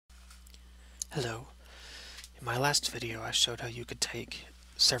Hello. In my last video I showed how you could take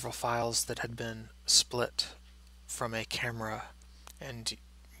several files that had been split from a camera and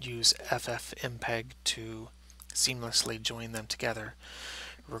use ffmpeg to seamlessly join them together.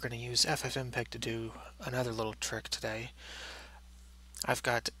 We're going to use ffmpeg to do another little trick today. I've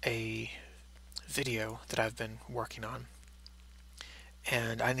got a video that I've been working on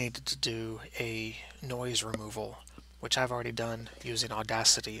and I needed to do a noise removal, which I've already done using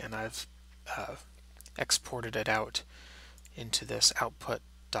Audacity, and I've exported it out into this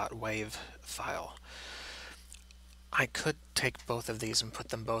output.wav file. I could take both of these and put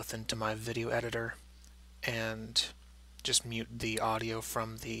them both into my video editor and just mute the audio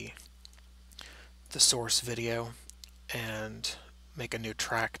from the source video and make a new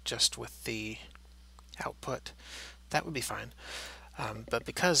track just with the output. That would be fine. But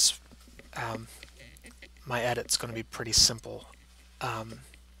because my edit's going to be pretty simple,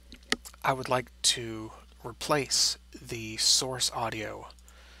 I would like to replace the source audio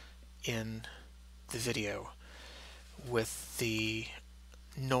in the video with the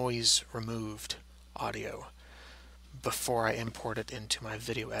noise removed audio before I import it into my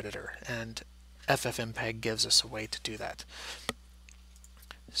video editor, and ffmpeg gives us a way to do that.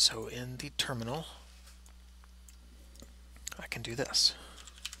 So in the terminal I can do this.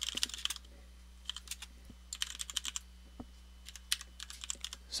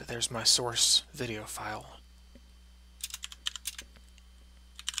 So there's my source video file.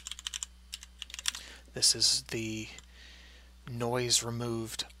 This is the noise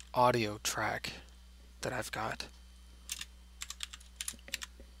removed audio track that I've got.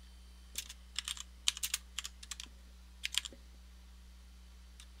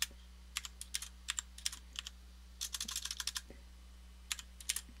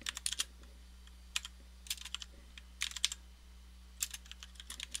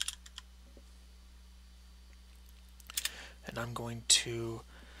 And I'm going to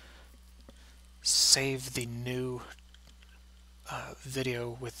save the new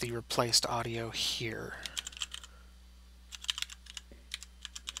video with the replaced audio here.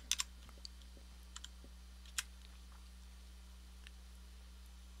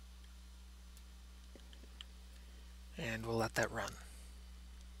 And we'll let that run.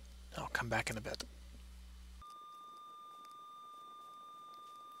 I'll come back in a bit.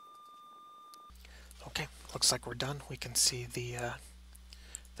 Okay, looks like we're done. We can see the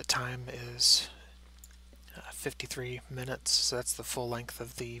time is 53 minutes, so that's the full length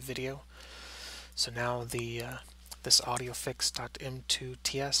of the video. So now the this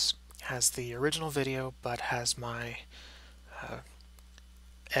audiofix.m2ts has the original video but has my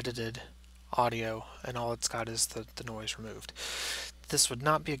edited audio, and all it's got is the noise removed. This would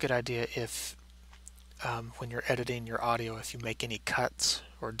not be a good idea if when you're editing your audio, if you make any cuts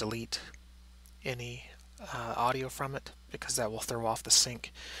or delete any audio from it, because that will throw off the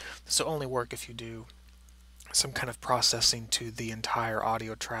sync. This will only work if you do some kind of processing to the entire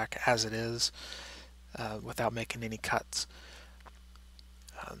audio track as it is without making any cuts.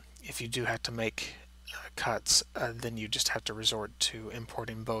 If you do have to make cuts, then you just have to resort to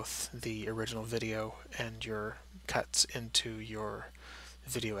importing both the original video and your cuts into your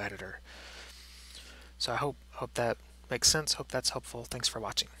video editor. So I hope that makes sense. Hope that's helpful. Thanks for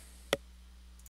watching.